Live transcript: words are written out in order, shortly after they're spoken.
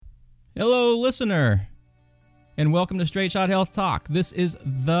Hello, listener, and welcome to Straight Shot Health Talk. This is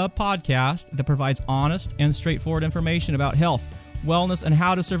the podcast that provides honest and straightforward information about health, wellness, and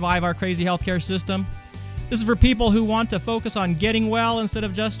how to survive our crazy healthcare system. This is for people who want to focus on getting well instead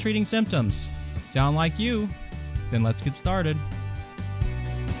of just treating symptoms. Sound like you? Then let's get started.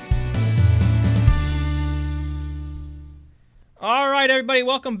 All right, everybody,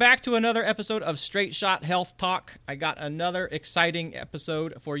 welcome back to another episode of Straight Shot Health Talk. I got another exciting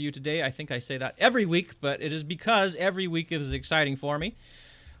episode for you today. I think I say that every week, but it is because every week it is exciting for me.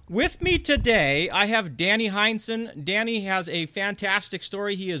 With me today, I have Danny Heinsohn. Danny has a fantastic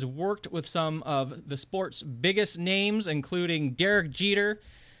story. He has worked with some of the sport's biggest names, including Derek Jeter,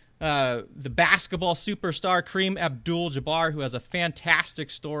 the basketball superstar Kareem Abdul-Jabbar, who has a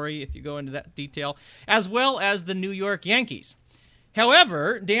fantastic story, if you go into that detail, as well as the New York Yankees.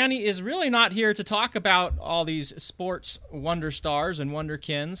 However, Danny is really not here to talk about all these sports wonder stars and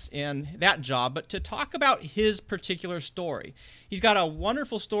wonderkins and that job, but to talk about his particular story. He's got a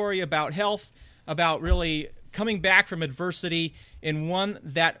wonderful story about health, about really coming back from adversity, and one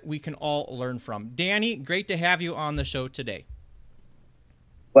that we can all learn from. Danny, great to have you on the show today.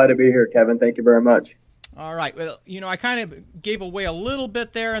 Glad to be here, Kevin. Thank you very much. All right. Well, I kind of gave away a little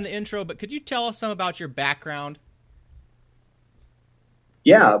bit there in the intro, but could you tell us some about your background?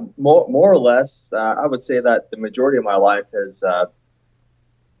 Yeah, more or less. I would say that the majority of my life has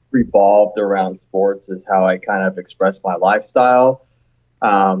revolved around sports, is how I kind of express my lifestyle.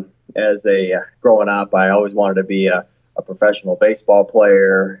 Growing up, I always wanted to be a professional baseball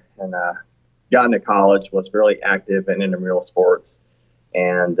player, and got into college, was really active in intramural sports.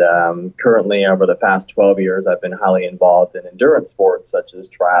 And currently, over the past 12 years, I've been highly involved in endurance sports, such as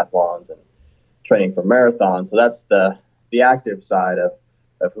triathlons and training for marathons. So that's the active side of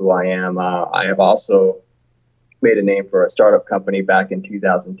who I am. I have also made a name for a startup company back in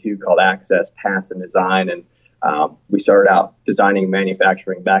 2002 called Access Pass and Design. And we started out designing and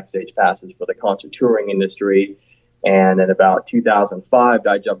manufacturing backstage passes for the concert touring industry. And in about 2005,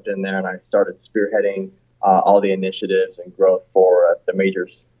 I jumped in there and I started spearheading all the initiatives and growth for the major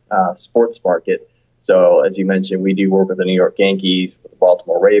sports market. So as you mentioned, we do work with the New York Yankees, with the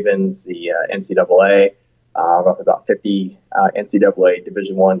Baltimore Ravens, the NCAA, roughly about 50 NCAA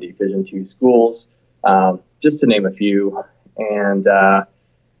Division I, Division II schools, just to name a few. And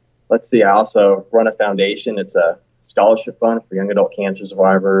let's see, I also run a foundation. It's a scholarship fund for young adult cancer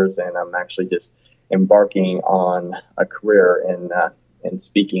survivors, and I'm actually just embarking on a career in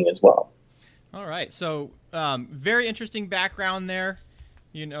speaking as well. All right, so very interesting background there.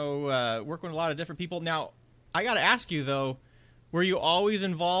 Working with a lot of different people. Now, I got to ask you, though, were you always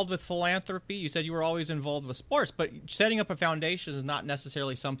involved with philanthropy? You said you were always involved with sports, but setting up a foundation is not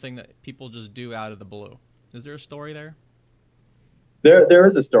necessarily something that people just do out of the blue. Is there a story there? There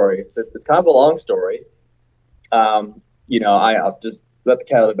is a story. It's kind of a long story. I'll just let the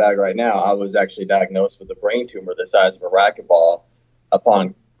cat out of the bag right now. I was actually diagnosed with a brain tumor the size of a racquetball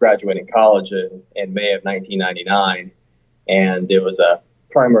upon graduating college in May of 1999, and it was a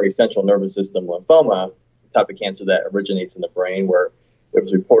primary central nervous system lymphoma, type of cancer that originates in the brain, where it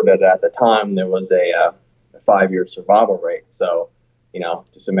was reported at the time there was a 5-year survival rate. So,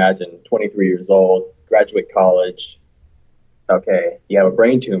 just imagine 23 years old, graduate college. Okay, you have a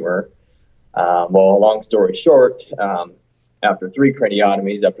brain tumor. Long story short, after 3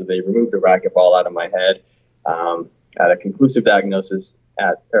 craniotomies, after they removed a racquetball out of my head, at a conclusive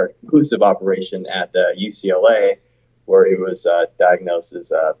conclusive operation at UCLA, where it was diagnosed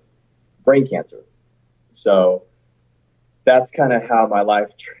as brain cancer. So that's kind of how my life,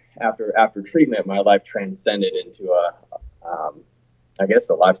 after treatment, my life transcended into a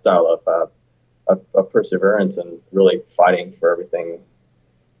lifestyle of perseverance and really fighting for everything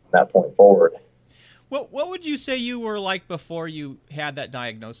from that point forward. What would you say you were like before you had that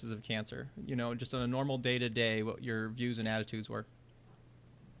diagnosis of cancer? Just on a normal day-to-day, what your views and attitudes were?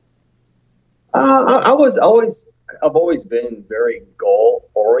 I've always been very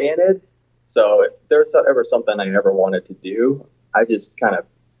goal-oriented. So if there's ever something I ever wanted to do, I just kind of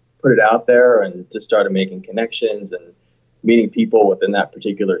put it out there and just started making connections and meeting people within that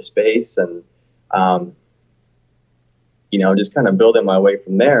particular space, and just kind of building my way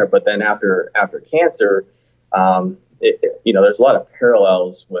from there. But then after cancer, there's a lot of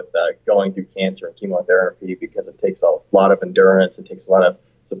parallels with going through cancer and chemotherapy, because it takes a lot of endurance, it takes a lot of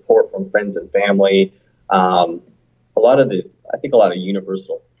support from friends and family. A lot of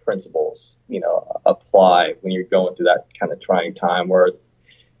universal principles, apply when you're going through that kind of trying time, where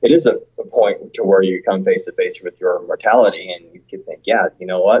it is a point to where you come face to face with your mortality, and you can think, yeah, you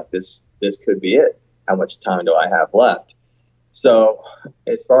know what, this could be it. How much time do I have left? So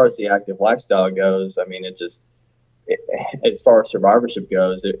as far as the active lifestyle goes, I mean, as far as survivorship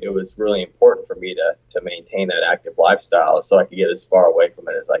goes, it was really important for me to maintain that active lifestyle so I could get as far away from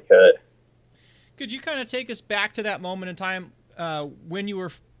it as I could. Could you kind of take us back to that moment in time when you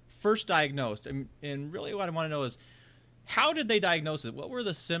were first diagnosed? And really what I want to know is, how did they diagnose it? What were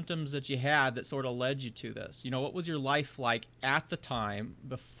the symptoms that you had that sort of led you to this? You know, what was your life like at the time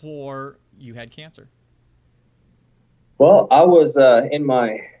before you had cancer? Well, I was I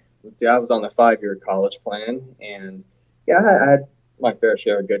was on the 5-year college plan, and yeah, I had my fair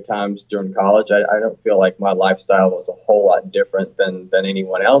share of good times during college. I don't feel like my lifestyle was a whole lot different than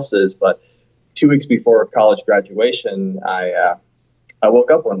anyone else's, but 2 weeks before college graduation, I woke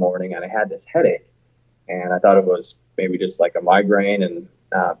up one morning and I had this headache, and I thought it was maybe just like a migraine, and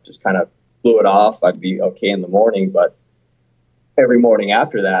just kind of blew it off. I'd be okay in the morning, but every morning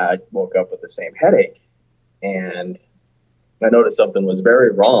after that, I woke up with the same headache, and I noticed something was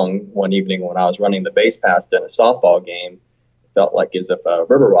very wrong one evening when I was running the base pass in a softball game. It felt like as if a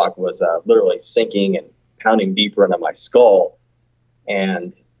river rock was literally sinking and pounding deeper into my skull,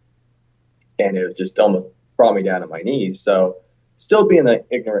 and it was just almost brought me down to my knees. So, still being the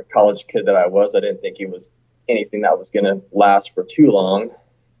ignorant college kid that I was, I didn't think it was anything that was going to last for too long.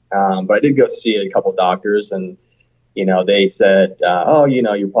 But I did go see a couple doctors, and they said, "Oh,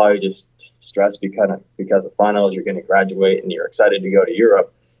 you're probably just stressed because of finals. You're going to graduate, and you're excited to go to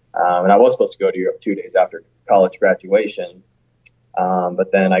Europe." And I was supposed to go to Europe 2 days after college graduation,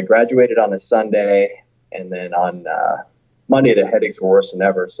 but then I graduated on a Sunday, and then on Monday the headaches were worse than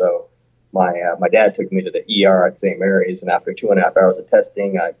ever. So my dad took me to the ER at St. Mary's, and after 2.5 hours of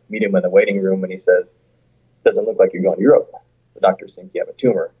testing, I meet him in the waiting room, and he says, "Doesn't look like you're going to Europe. The doctors think you have a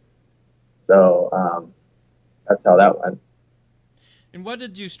tumor." So that's how that went. And what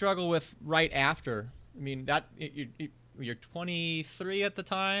did you struggle with right after? I mean, you're 23 at the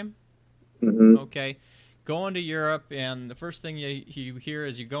time? Mm-hmm. Okay. Going to Europe, and the first thing you hear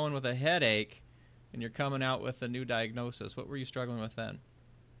is you're going with a headache, and you're coming out with a new diagnosis. What were you struggling with then?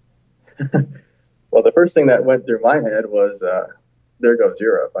 Well, the first thing that went through my head was, there goes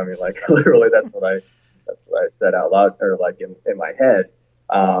Europe. I mean, like, literally, that's what I said out loud, or like in my head.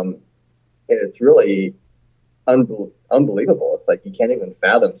 And it's really unbelievable. It's like you can't even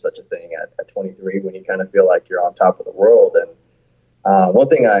fathom such a thing at 23 when you kind of feel like you're on top of the world. And one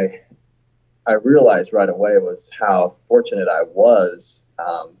thing I realized right away was how fortunate I was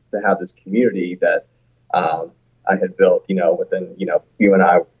to have this community that I had built, within, you and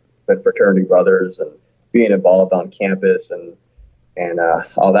I, been fraternity brothers, and being involved on campus and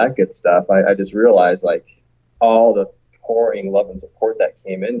all that good stuff. I just realized, like, all the pouring love and support that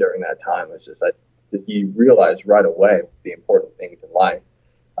came in during that time was just, you realize right away the important things in life.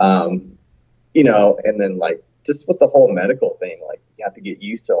 And then, like, just with the whole medical thing, like, you have to get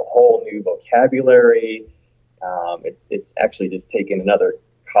used to a whole new vocabulary. It's actually just taking another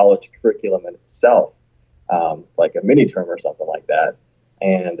college curriculum in itself, like a mini term or something like that.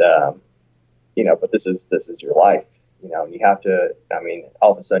 And, but this is your life, and you have to,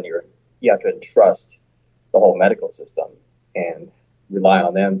 all of a sudden you have to entrust the whole medical system and rely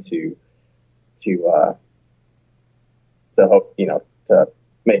on them to hope, to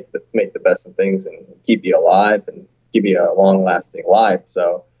make the best of things and keep you alive and give you a long lasting life.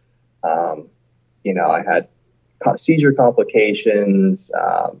 So, I had seizure complications,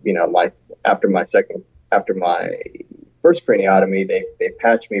 after my first craniotomy, they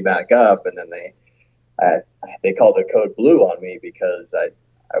patched me back up, and then they called it code blue on me because I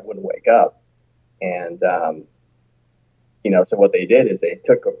wouldn't wake up. And, so what they did is they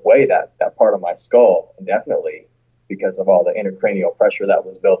took away that part of my skull indefinitely because of all the intracranial pressure that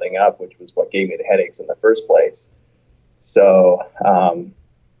was building up, which was what gave me the headaches in the first place. So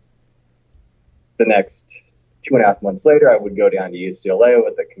the next 2.5 months later, I would go down to UCLA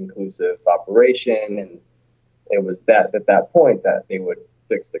with a conclusive operation, and it was at that point that they would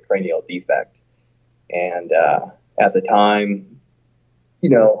fix the cranial defect. And at the time,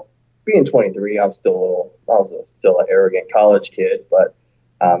 being 23, I was still an arrogant college kid, but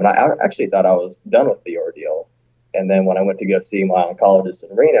and I actually thought I was done with the ordeal. And then when I went to go see my oncologist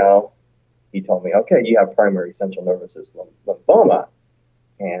in Reno, he told me, "Okay, you have primary central nervous system lymphoma,"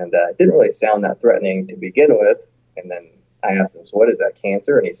 and it didn't really sound that threatening to begin with. And then I asked him, "So what is that,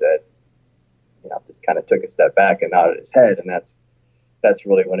 cancer?" And he said, just kind of took a step back and nodded his head, and that's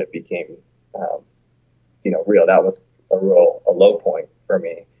really when it became, real. That was a low point for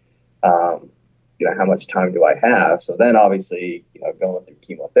me. How much time do I have? So then obviously, going through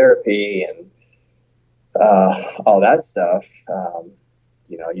chemotherapy and all that stuff,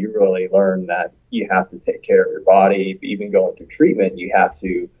 you really learn that you have to take care of your body. Even going through treatment, you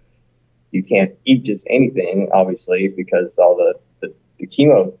can't eat just anything, obviously, because all the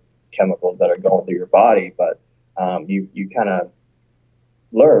chemo chemicals that are going through your body. But you kind of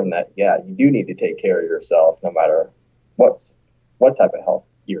learn that, yeah, you do need to take care of yourself no matter what type of health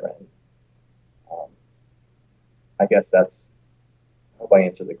you're in. I guess that's how I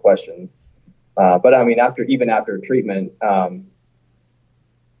answer the question. But I mean, after treatment, I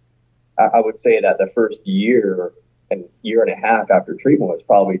would say that the first year and year and a half after treatment was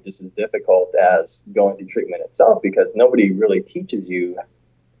probably just as difficult as going through treatment itself, because nobody really teaches you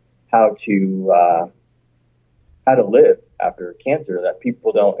how to live after cancer. That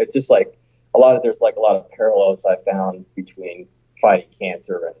people don't. It's just like there's a lot of parallels I found between fighting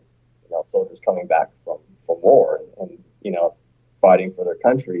cancer and soldiers coming back from war and fighting for their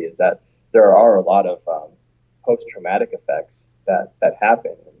country, is that there are a lot of post-traumatic effects that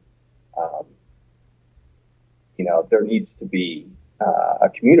happen. There needs to be a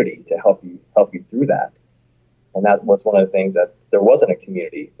community to help you through that. And that was one of the things, that there wasn't a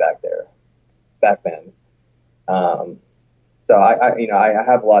community back then. So I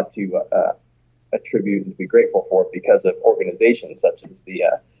have a lot to attribute and to be grateful for because of organizations such as the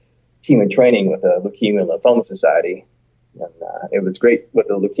Team in Training with the Leukemia and Lymphoma Society. And it was great with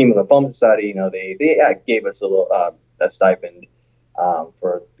the Leukemia and Lymphoma Society. They gave us a stipend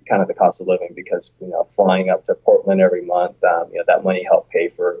for kind of the cost of living, because flying up to Portland every month, that money helped pay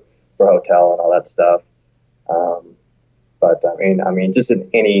for hotel and all that stuff. But I mean, just in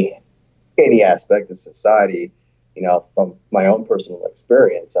any aspect of society, from my own personal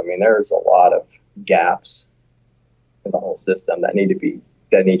experience, I mean, there's a lot of gaps in the whole system that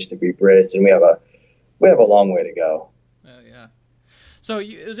needs to be bridged, and we have a long way to go. Yeah. So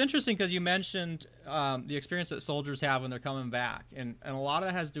it was interesting because you mentioned the experience that soldiers have when they're coming back, and a lot of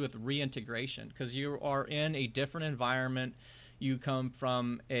that has to do with reintegration, because you are in a different environment. You come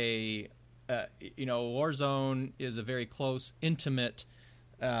from a war zone is a very close, intimate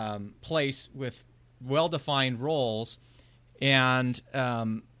place with well-defined roles, and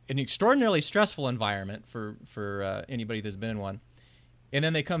an extraordinarily stressful environment for anybody that's been in one. And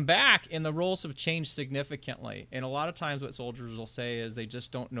then they come back, and the roles have changed significantly. And a lot of times what soldiers will say is they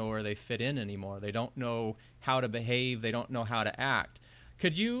just don't know where they fit in anymore. They don't know how to behave. They don't know how to act.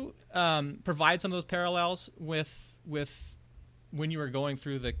 Could you provide some of those parallels with when you were going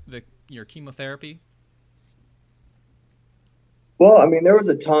through your chemotherapy? Well, I mean, there was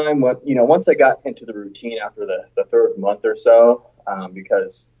a time when, once I got into the routine after the third month or so,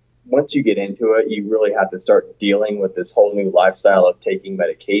 because once you get into it, you really have to start dealing with this whole new lifestyle of taking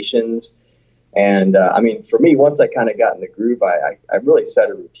medications. And I mean, for me, once I kind of got in the groove, I really set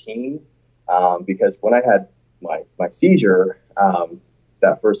a routine, because when I had my seizure,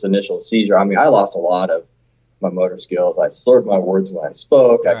 that first initial seizure, I mean, I lost a lot of my motor skills. I slurred my words when I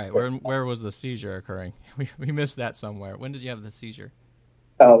spoke. All right, where was the seizure occurring? We missed that somewhere. When did you have the seizure?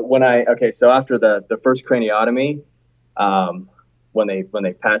 So after the first craniotomy, when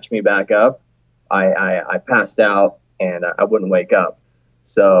they patched me back up, I passed out and I wouldn't wake up.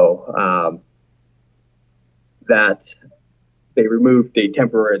 So that's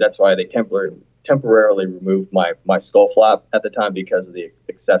why they temporarily removed my skull flap at the time, because of the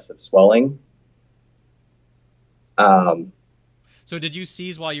excessive swelling. So did you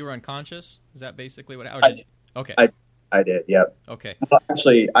seize while you were unconscious? Is that basically what? Okay. I did. Yep. Okay.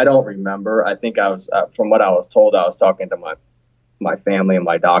 Actually, I don't remember. I think I was, from what I was told, I was talking to my family and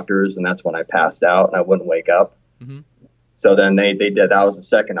my doctors, and that's when I passed out and I wouldn't wake up. Mm-hmm. So then they did. That was the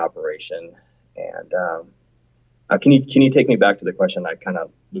second operation. And can you take me back to the question? I kind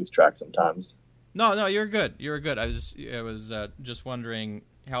of lose track sometimes. No, you're good. You're good. I was just wondering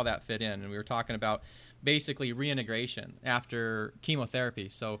how that fit in, and we were talking about basically reintegration after chemotherapy.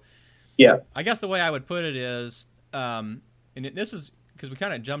 So yeah, I guess the way I would put it is, this is because we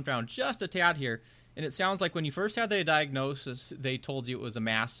kind of jumped around just a tad here, and it sounds like when you first had the diagnosis, they told you it was a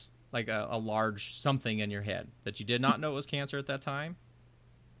mass, like a large something in your head, that you did not know it was cancer at that time.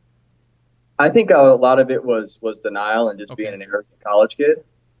 I think a lot of it was denial and just being an arrogant college kid.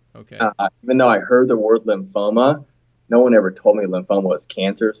 Okay. Even though I heard the word lymphoma, no one ever told me lymphoma was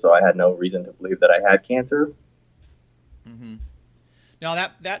cancer, so I had no reason to believe that I had cancer. Mm-hmm. Now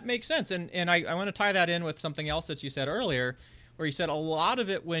that makes sense, and I want to tie that in with something else that you said earlier, where you said a lot of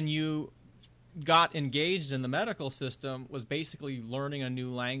it when you got engaged in the medical system was basically learning a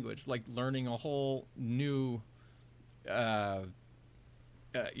new language, like learning a whole new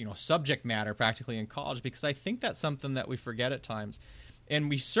subject matter practically in college, because I think that's something that we forget at times, and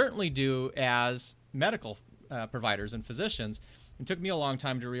we certainly do as medical providers and physicians. It took me a long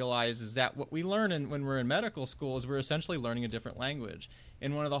time to realize is that what we learn when we're in medical school is we're essentially learning a different language.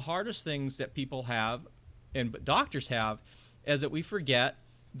 And one of the hardest things that people have, and doctors have, is that we forget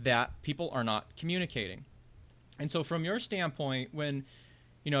that people are not communicating. And so from your standpoint, when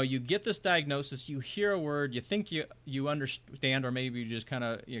you get this diagnosis, you hear a word, you think you understand, or maybe you just kind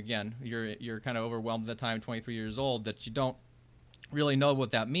of, again, you're kind of overwhelmed at the time, 23 years old, that you don't really know what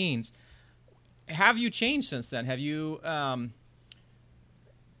that means. Have you changed since then? Have you,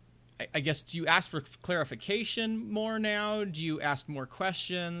 I guess, do you ask for clarification more now? Do you ask more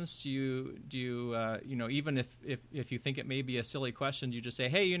questions? Do you even if you think it may be a silly question, do you just say,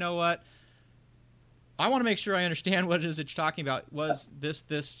 hey, you know what? I want to make sure I understand what it is that you're talking about. Was this,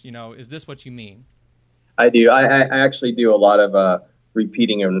 is this what you mean? I do. I actually do a lot of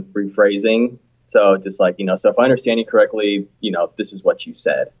repeating and rephrasing. So just like, so if I understand you correctly, this is what you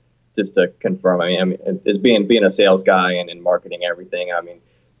said, just to confirm. I mean, as being a sales guy and in marketing everything, I mean,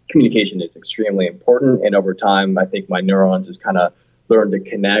 communication is extremely important. And over time, I think my neurons just kind of learned to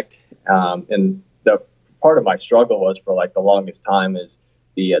connect. And the part of my struggle was for like the longest time is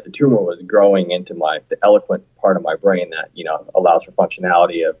the tumor was growing into the eloquent part of my brain that, allows for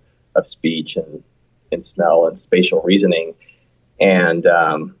functionality of speech and smell and spatial reasoning. And,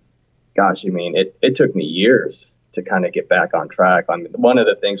 gosh, I mean, it took me years to kind of get back on track. I mean, one of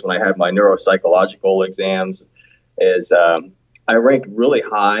the things when I had my neuropsychological exams is I ranked really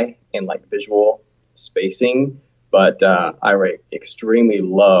high in like visual spacing, but I ranked extremely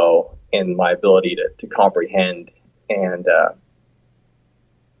low in my ability to comprehend and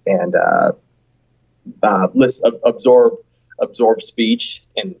absorb speech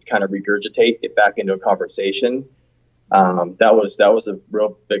and kind of regurgitate it back into a conversation. That was a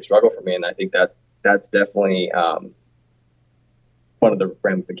real big struggle for me, and I think that's definitely one of the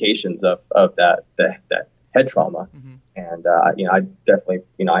ramifications of that head trauma. Mm-hmm. And I definitely,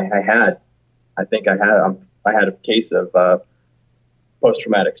 I had a case of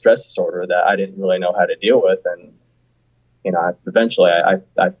post-traumatic stress disorder that I didn't really know how to deal with, and eventually I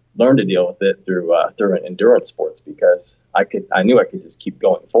learned to deal with it through endurance sports because I knew I could just keep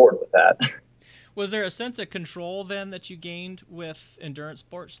going forward with that. Was there a sense of control then that you gained with endurance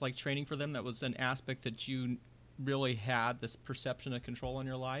sports, like training for them? That was an aspect that you really had this perception of control in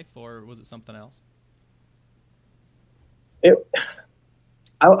your life, or was it something else?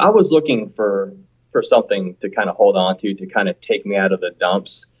 I was looking for something to kind of hold on to kind of take me out of the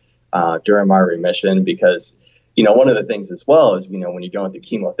dumps during my remission, because one of the things as well is when you go into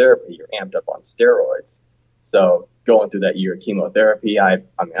chemotherapy, you're amped up on steroids. So going through that year of chemotherapy, I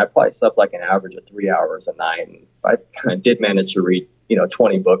probably slept like an average of 3 hours a night, and I kind of did manage to read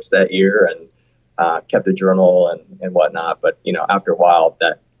 20 books that year and kept a journal and whatnot. But after a while,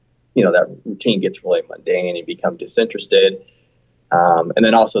 that routine gets really mundane and you become disinterested. And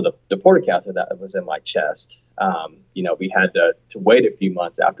then also the portacatheter that was in my chest. We had to wait a few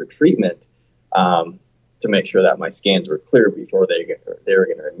months after treatment to make sure that my scans were clear before they were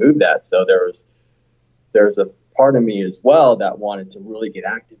going to remove that. So there's a part of me as well that wanted to really get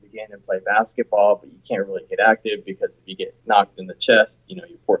active again and play basketball, but you can't really get active because if you get knocked in the chest, your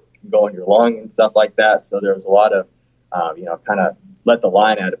port can go in your lung and stuff like that. So there was a lot of, kind of let the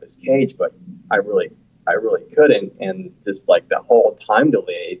lion out of his cage, but I really couldn't. And just like the whole time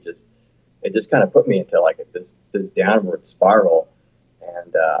delay, it just kind of put me into like this downward spiral.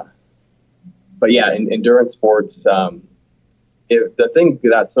 And, but yeah, in endurance sports, the thing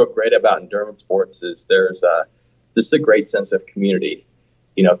that's so great about endurance sports is there's just a great sense of community.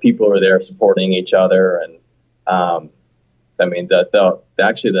 People are there supporting each other, and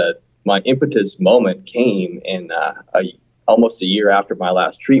my impetus moment came in almost a year after my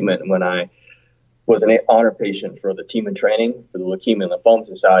last treatment when I was an honor patient for the team in training for the Leukemia and Lymphoma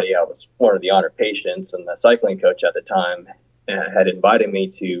Society. I was one of the honor patients, and the cycling coach at the time had invited me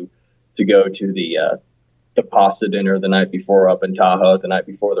to go to the pasta dinner the night before up in Tahoe, the night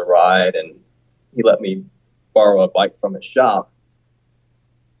before the ride, and he let me borrow a bike from his shop.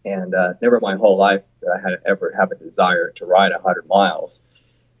 And never my whole life did I ever have a desire to ride 100 miles.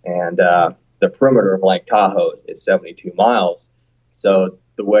 And the perimeter of Lake Tahoe is 72 miles. So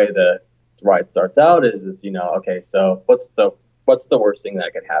the way the ride starts out is okay, so what's the worst thing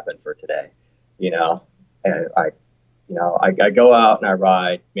that could happen for today? And I go out and I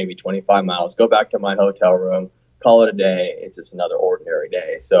ride maybe 25 miles, go back to my hotel room, call it a day. It's just another ordinary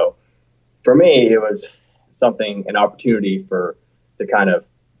day. So for me, it was an opportunity to kind of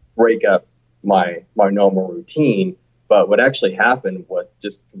break up my normal routine. But what actually happened was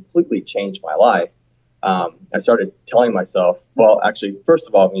just completely changed my life. I started telling myself, well, actually, first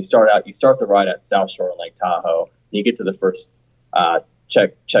of all, when you start the ride at South Shore Lake Tahoe, you get to the first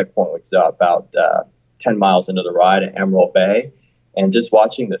checkpoint, which is about 10 miles into the ride at Emerald Bay. And just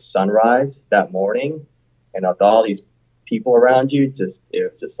watching the sunrise that morning and with all these people around you,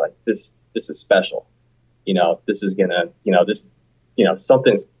 it was just like, this is special. This is gonna,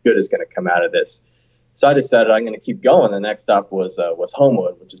 something good is gonna come out of this. So I decided I'm gonna keep going. The next stop was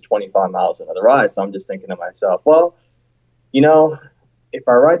Homewood, which is 25 miles into the ride. So I'm just thinking to myself, well, if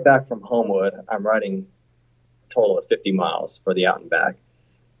I ride back from Homewood, I'm riding a total of 50 miles for the out and back.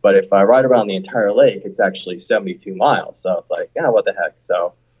 But if I ride around the entire lake, it's actually 72 miles. So it's like, yeah, what the heck?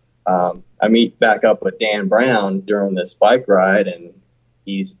 So I meet back up with Dan Brown during this bike ride, and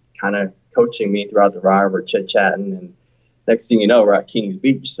he's kind of coaching me throughout the ride. We're chit-chatting, and next thing you know, we're at Kings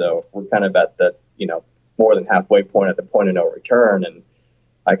Beach. So we're kind of at the, more than halfway point at the point of no return. And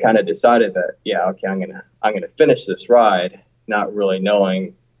I kind of decided that, yeah, okay, I'm gonna finish this ride, not really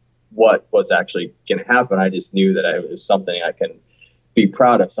knowing what was actually going to happen. I just knew that it was something I can be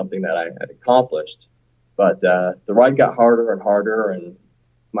proud of, something that I had accomplished. But the ride got harder and harder, and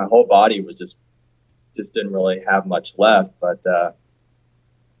my whole body was just didn't really have much left. But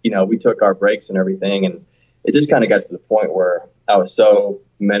we took our breaks and everything, and it just kind of got to the point where I was so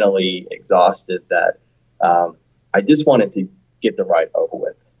mentally exhausted that I just wanted to get the ride over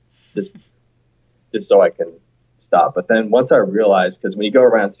with, just so I can stop. But then once I realized, because when you go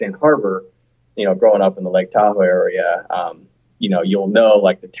around Sand Harbor, growing up in the Lake Tahoe area, you'll know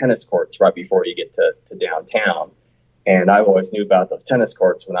like the tennis courts right before you get to downtown. And I always knew about those tennis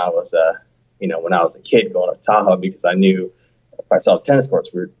courts when I was a kid going up to Tahoe, because I knew if I saw the tennis courts,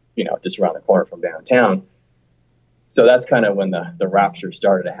 we were, just around the corner from downtown. So that's kind of when the rapture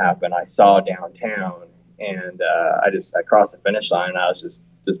started to happen. I saw downtown, and I crossed the finish line, and I was just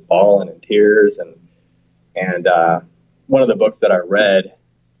bawling in tears. And one of the books that I read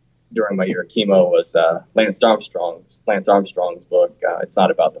during my year of chemo was Lance Armstrong's book, It's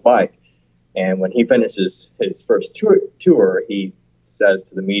Not About the Bike. And when he finishes his first tour, he says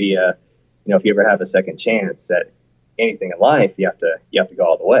to the media, if you ever have a second chance at anything in life, you have to go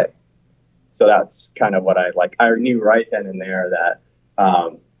all the way. So that's kind of what I knew right then and there that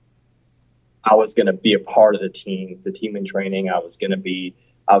I was going to be a part of the team in training. I was going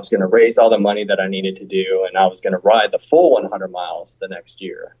to raise all the money that I needed to do, and I was going to ride the full 100 miles the next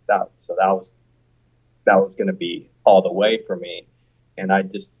year. That was going to be all the way for me. And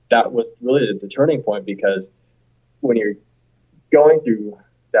that was really the turning point, because when you're going through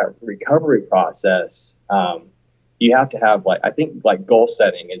that recovery process, you have to have goal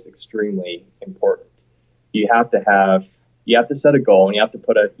setting is extremely important. You have to set a goal, and you have to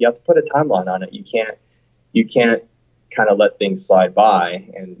put a timeline on it. You can't kind of let things slide by.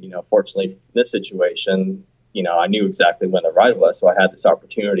 And, fortunately, in this situation, I knew exactly when the ride was. So I had this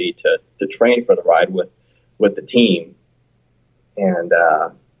opportunity to train for the ride with the team. And,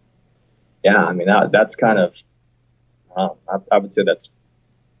 that's kind of, I would say that's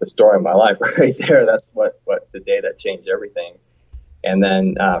the story of my life right there. That's what the day that changed everything. And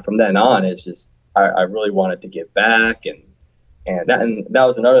then from then on, it's just, I really wanted to give back. And that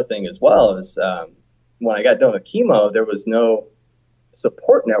was another thing as well, is when I got done with chemo, there was no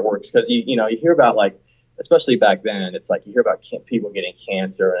support networks, because you hear about, especially back then, it's like you hear about people getting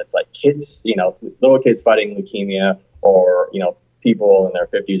cancer, and it's like kids, little kids fighting leukemia, or people in their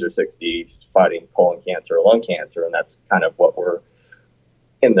 50s or 60s fighting colon cancer or lung cancer, and that's kind of what we're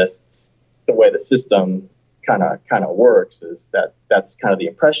in the way the system kind of works, is that's kind of the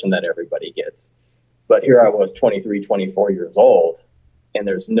impression that everybody gets. But here I was, 23, 24 years old, and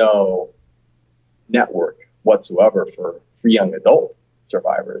there's no network whatsoever for young adult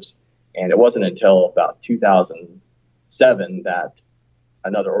survivors. And it wasn't until about 2007 that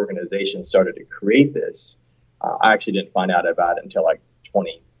another organization started to create this. I actually didn't find out about it until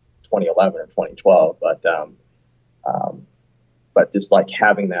 2011 or 2012. But just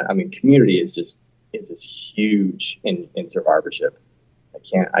having that, community is just huge in survivorship.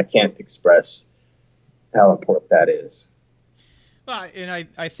 I can't express how important that is. Well, and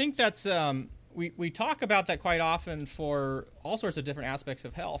I think that's we talk about that quite often for all sorts of different aspects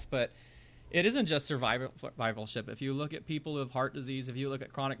of health, but it isn't just survivalship. If you look at people who have heart disease, if you look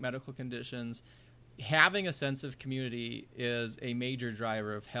at chronic medical conditions, having a sense of community is a major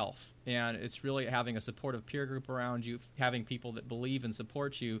driver of health. And it's really having a supportive peer group around you, having people that believe and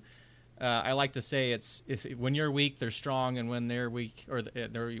support you. I like to say it's when you're weak, they're strong, and when they're weak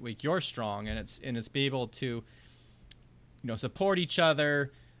they're weak, you're strong. And it's be able to support each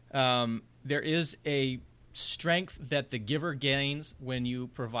other. There is a strength that the giver gains when you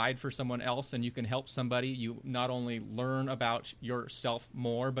provide for someone else and you can help somebody. You not only learn about yourself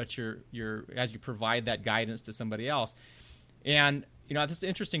more, but you're as you provide that guidance to somebody else. And that's an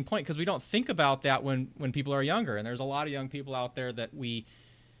interesting point, because we don't think about that when people are younger. And there's a lot of young people out there that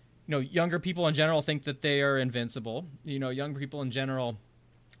younger people in general think that they are invincible. Young people in general,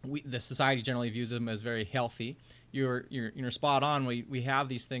 the society generally views them as very healthy. You're spot on. We have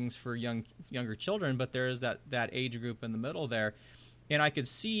these things for younger children, but there is that age group in the middle there. And I could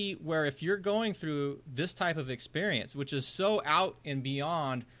see where if you're going through this type of experience, which is so out and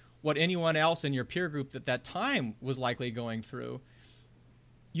beyond what anyone else in your peer group at that time was likely going through,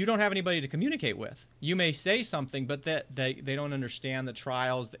 you don't have anybody to communicate with. You may say something, but that they don't understand the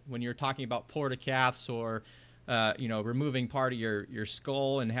trials when you're talking about portacaths or removing part of your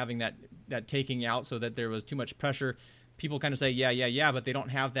skull and having that taking out so that there was too much pressure. People kind of say, yeah, but they don't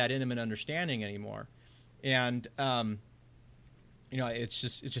have that intimate understanding anymore. And it's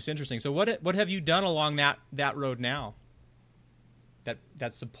just interesting. So what have you done along that road now?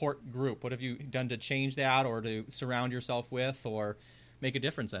 That support group. What have you done to change that, or to surround yourself with, or make a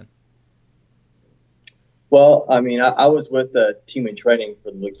difference in? Well, I was with the team in training for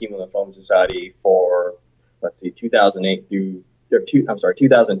the Leukemia Lymphoma Society for 2002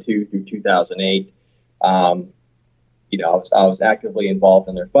 through 2008. I was actively involved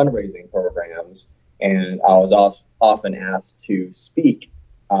in their fundraising programs, and I was often asked to speak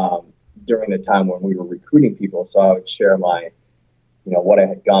during the time when we were recruiting people. So I would share my, what I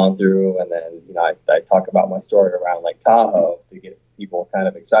had gone through, and then I talk about my story around Lake Tahoe to get people kind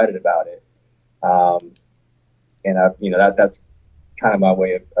of excited about it. That's kind of my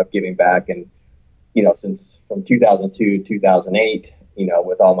way of giving back. And since from 2002 to 2008,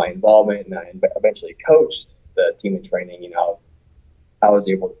 with all my involvement, and I eventually coached the team in training, I was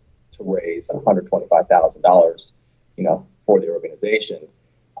able to raise $125,000, for the organization.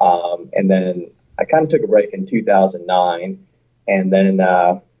 And then I kind of took a break in 2009, and then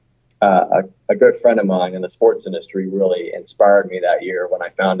a good friend of mine in the sports industry really inspired me that year when I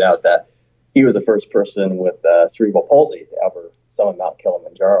found out that he was the first person with cerebral palsy to ever summit Mount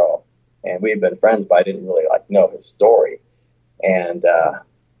Kilimanjaro. And we had been friends, but I didn't really know his story. And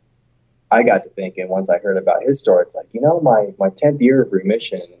I got to thinking, once I heard about his story, it's my 10th year of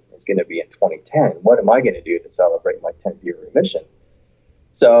remission is going to be in 2010. What am I going to do to celebrate my 10th year remission?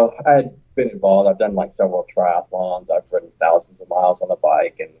 So I had been involved. I've done several triathlons. I've ridden thousands of miles on the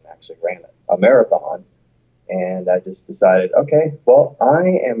bike, and actually ran a marathon. And I just decided, okay, well,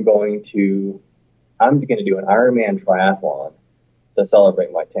 I'm going to do an Ironman triathlon to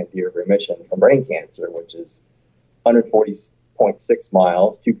celebrate my 10th year of remission from brain cancer, which is 140.6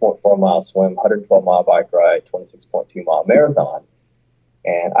 miles, 2.4 mile swim, 112 mile bike ride, 26.2 mile marathon.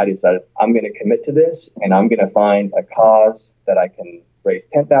 And I decided I'm going to commit to this, and I'm going to find a cause that I can raise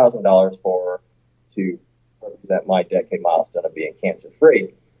 $10,000 for to represent my decade milestone of being cancer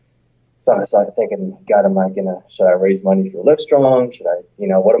free. So I started thinking, God, should I raise money for Livestrong? Should I,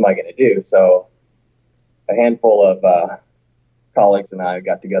 what am I going to do? So a handful of colleagues and I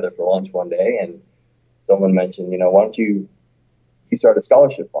got together for lunch one day, and someone mentioned, why don't you start a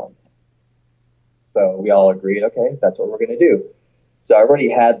scholarship fund? So we all agreed, okay, that's what we're going to do. So I already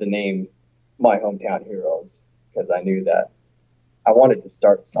had the name My Hometown Heroes, because I knew that I wanted to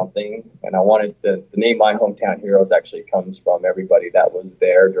start something, and I wanted the name My Hometown Heroes actually comes from everybody that was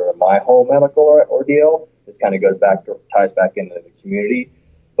there during my whole medical ordeal. This kind of ties back into the community,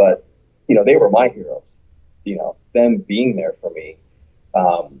 but they were my heroes. Them being there for me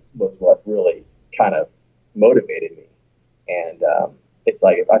was what really kind of motivated me. And it's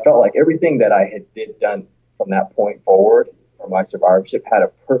I felt like everything that I had done from that point forward for my survivorship had a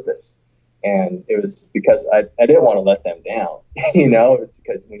purpose. And it was because I didn't want to let them down. It's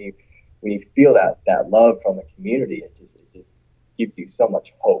because when you feel that love from the community, it just gives you so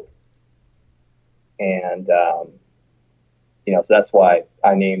much hope. And so that's why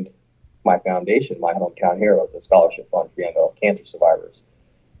I named my foundation My Hometown Heroes, a scholarship fund for young adult cancer survivors.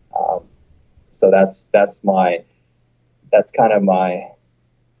 So that's kind of my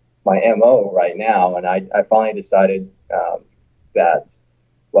MO right now. And I finally decided that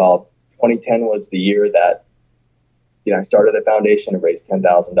 2010 was the year that I started the foundation and raised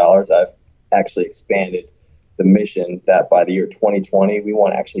 $10,000. I've actually expanded the mission that by the year 2020 we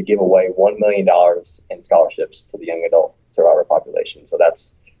want to actually give away $1 million in scholarships to the young adult survivor population. So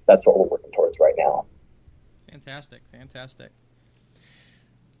that's what we're working towards right now. Fantastic.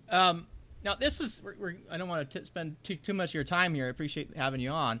 Now this is I don't want to spend too much of your time here. I appreciate having you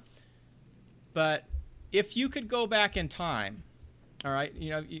on, but if you could go back in time. All right,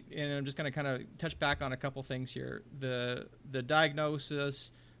 and I'm just going to kind of touch back on a couple things here. The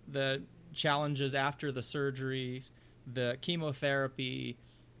diagnosis, the challenges after the surgeries, the chemotherapy,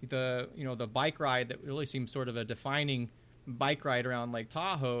 the bike ride that really seems sort of a defining bike ride around Lake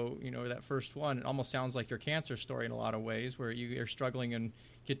Tahoe, that first one, it almost sounds like your cancer story in a lot of ways, where you're struggling and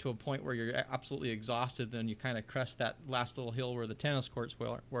get to a point where you're absolutely exhausted, then you kind of crest that last little hill where the tennis courts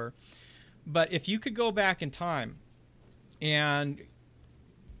were. But if you could go back in time and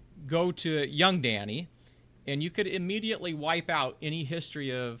go to young Danny, and you could immediately wipe out any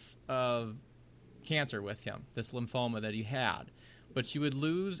history of cancer with him, this lymphoma that he had, but you would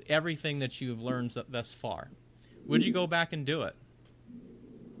lose everything that you've learned thus far, would you go back and do it?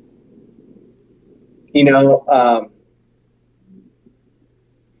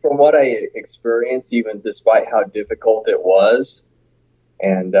 From what I experienced, even despite how difficult it was,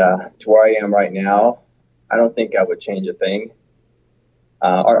 and to where I am right now, I don't think I would change a thing.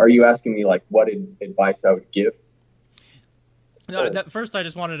 Are you asking me like what advice I would give? No, first, I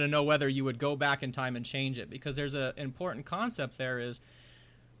just wanted to know whether you would go back in time and change it, because there's an important concept there is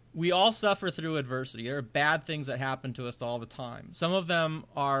we all suffer through adversity. There are bad things that happen to us all the time. Some of them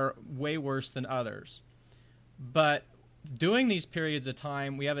are way worse than others. But during these periods of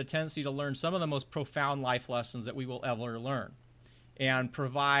time, we have a tendency to learn some of the most profound life lessons that we will ever learn, and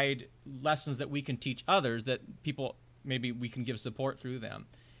provide lessons that we can teach others, that people, maybe we can give support through them.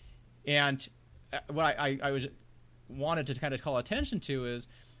 And what I wanted to kind of call attention to is,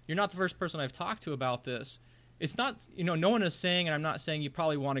 you're not the first person I've talked to about this. It's not, no one is saying, and I'm not saying you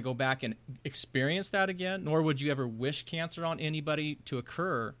probably want to go back and experience that again, nor would you ever wish cancer on anybody to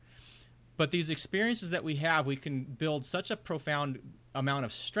occur. But these experiences that we have, we can build such a profound amount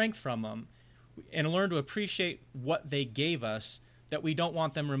of strength from them and learn to appreciate what they gave us, that we don't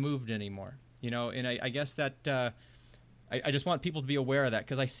want them removed anymore. And I guess that I just want people to be aware of that,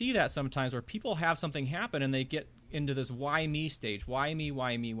 because I see that sometimes where people have something happen and they get into this why me stage, why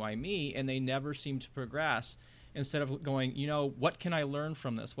me, and they never seem to progress, instead of going, what can I learn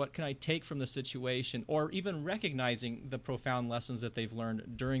from this? What can I take from the situation? Or even recognizing the profound lessons that they've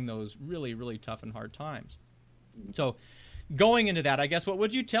learned during those really, really tough and hard times. So going into that, I guess, what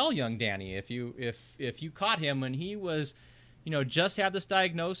would you tell young Danny if you caught him when he was, just had this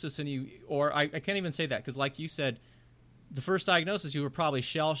diagnosis, and I can't even say that, because like you said, the first diagnosis, you were probably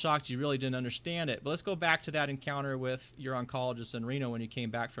shell-shocked. You really didn't understand it. But let's go back to that encounter with your oncologist in Reno when you came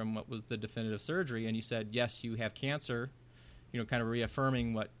back from what was the definitive surgery, and you said, yes, you have cancer, kind of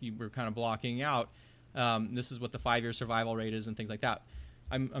reaffirming what you were kind of blocking out. This is what the 5-year survival rate is and things like that.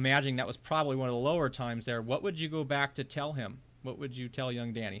 I'm imagining that was probably one of the lower times there. What would you go back to tell him? What would you tell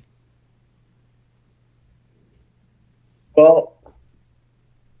young Danny? Well,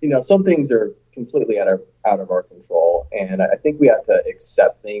 some things are completely out of our control, and I think we have to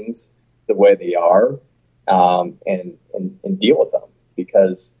accept things the way they are, and deal with them,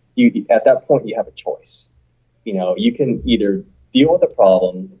 because you at that point you have a choice. You can either deal with the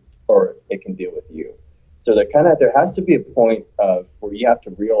problem or it can deal with you. So there has to be a point of where you have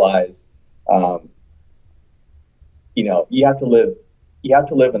to realize, you have to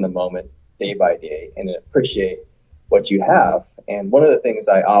live in the moment day by day and appreciate what you have. And one of the things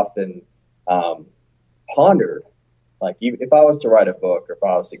I often pondered, like if I was to write a book or if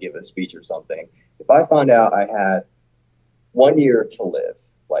I was to give a speech or something, if I found out I had 1 year to live,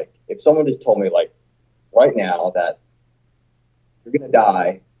 like if someone just told me like right now that you're going to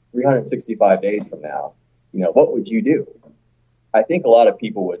die 365 days from now, what would you do? I think a lot of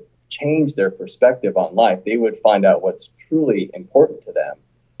people would change their perspective on life. They would find out what's truly important to them.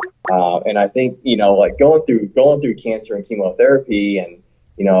 And I think, like going through cancer and chemotherapy and,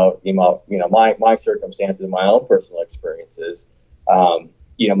 my circumstances, my own personal experiences,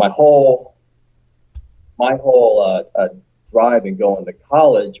 my whole drive in going to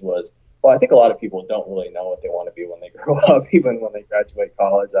college was, well, I think a lot of people don't really know what they want to be when they grow up, even when they graduate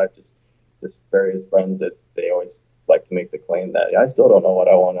college. I've just various friends that they always like to make the claim that I still don't know what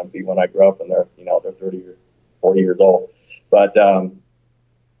I want to be when I grow up, and they're 30 or 40 years old. But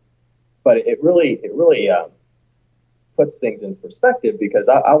it really puts things in perspective, because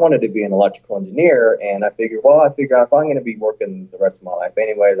I wanted to be an electrical engineer, and I figured if I'm going to be working the rest of my life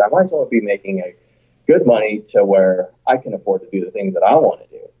anyways, I might as well be making a good money to where I can afford to do the things that I want to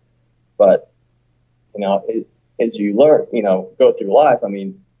do. But, as you learn, go through life, I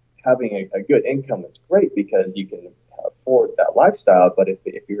mean, having a good income is great because you can afford that lifestyle. But if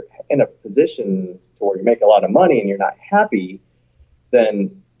you're in a position to where you make a lot of money and you're not happy,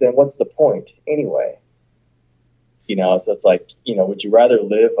 then what's the point anyway? So it's like, would you rather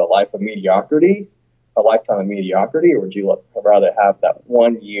live a lifetime of mediocrity, or would you rather have that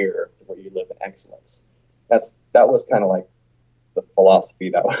 1 year where you live in excellence? That was kind of like the philosophy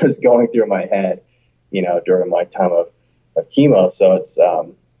that was going through my head, during my time of chemo. So it's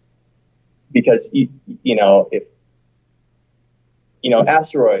because if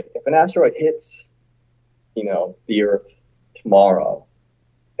if an asteroid hits, the Earth tomorrow,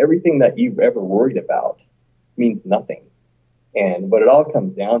 everything that you've ever worried about means nothing. And what it all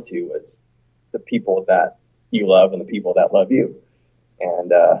comes down to is the people that you love and the people that love you.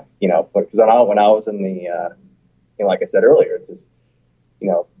 And, because when I was in the, like I said earlier, it's just,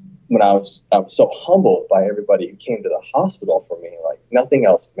 when I was so humbled by everybody who came to the hospital for me, like nothing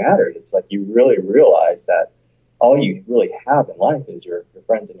else mattered. It's like you really realize that all you really have in life is your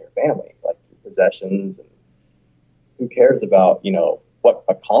friends and your family, like your possessions, and who cares about, what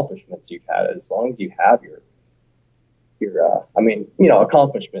accomplishments you've had, as long as you have your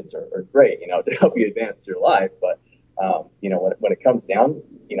accomplishments are great, to help you advance through life. But, when it comes down,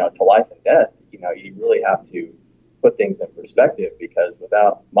 to life and death, you really have to put things in perspective, because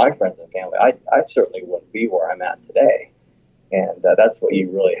without my friends and family, I certainly wouldn't be where I'm at today. And that's what you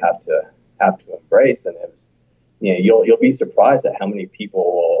really have to embrace. And you'll be surprised at how many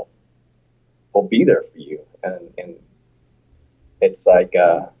people will be there for you. And it's like,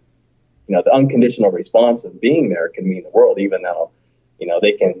 the unconditional response of being there can mean the world, even though,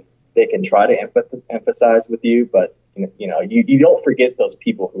 they can try to emphasize with you, but you don't forget those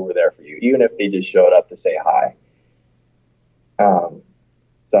people who were there for you, even if they just showed up to say hi. So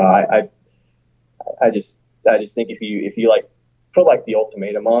I just think if you like put like the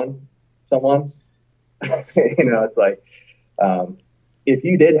ultimatum on someone, it's like, if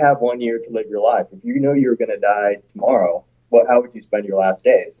you did have 1 year to live your life, if you know you're going to die tomorrow, how would you spend your last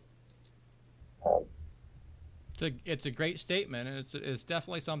days? It's a great statement, and it's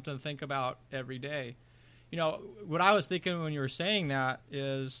definitely something to think about every day. What I was thinking when you were saying that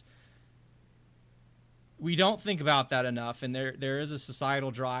is, we don't think about that enough, and there is a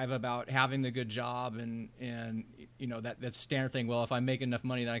societal drive about having the good job and that standard thing. Well, if I make enough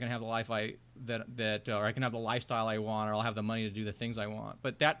money, then I can have the life or I can have the lifestyle I want, or I'll have the money to do the things I want.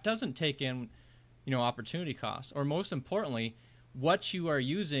 But that doesn't take in, opportunity costs, or most importantly, what you are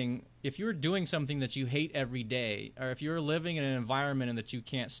using. If you're doing something that you hate every day, or if you're living in an environment that you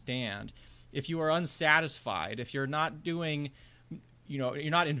can't stand, if you are unsatisfied, if you're not doing, you're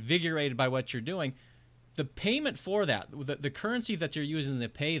not invigorated by what you're doing, the payment for that, the currency that you're using to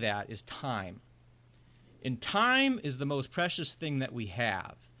pay that, is time. And time is the most precious thing that we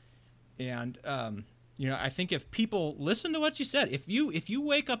have. And, I think if people listen to what you said, if you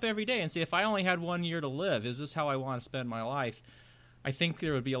wake up every day and say, if I only had 1 year to live, is this how I want to spend my life? I think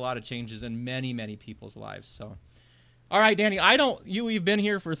there would be a lot of changes in many, many people's lives. So, all right, Danny, you've been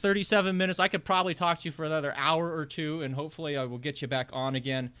here for 37 minutes. I could probably talk to you for another hour or two, and hopefully I will get you back on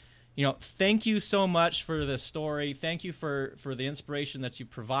again. Thank you so much for this story. Thank you for the inspiration that you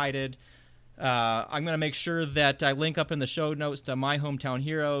provided. I'm going to make sure that I link up in the show notes to My Hometown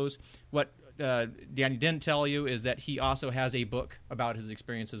Heroes. What Danny didn't tell you is that he also has a book about his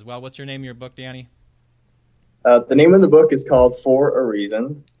experience as well. What's your name of your book, Danny? The name of the book is called For a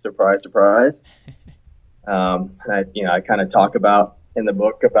Reason. Surprise, surprise. I kind of talk about in the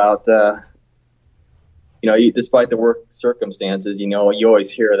book about, despite the work circumstances, you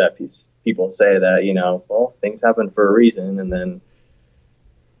always hear that people say that, things happen for a reason. And then,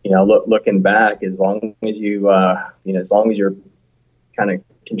 looking back, as long as you're kind of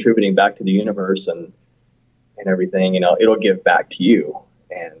contributing back to the universe and everything, it'll give back to you.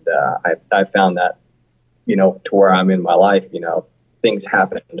 And I found that, to where I'm in my life, things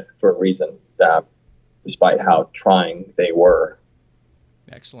happened for a reason, despite how trying they were.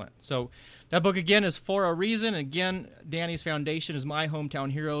 Excellent. So that book, again, is For a Reason. Again, Danny's foundation is My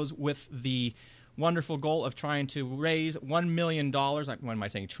Hometown Heroes, with the wonderful goal of trying to raise $1 million. What am I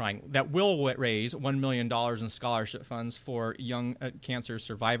saying? Trying. That will raise $1 million in scholarship funds for young cancer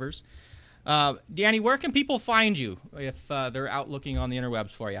survivors. Danny, where can people find you if they're out looking on the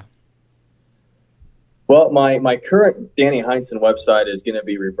interwebs for you? Well, my current Danny Heinsohn website is going to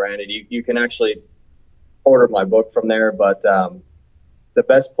be rebranded. You can actually order my book from there, but the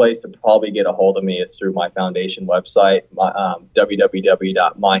best place to probably get a hold of me is through my foundation website,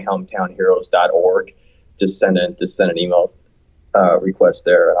 www.myhometownheroes.org. Just send an email request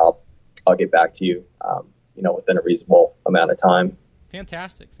there, and I'll get back to you, within a reasonable amount of time.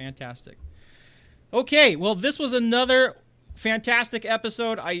 Fantastic. Okay, well, this was another fantastic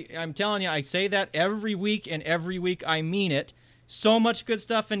episode. I'm telling you, I say that every week, and every week I mean it. So much good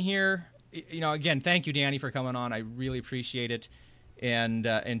stuff in here. Again, thank you, Danny, for coming on. I really appreciate it. And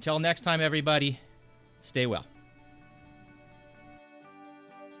until next time, everybody, stay well.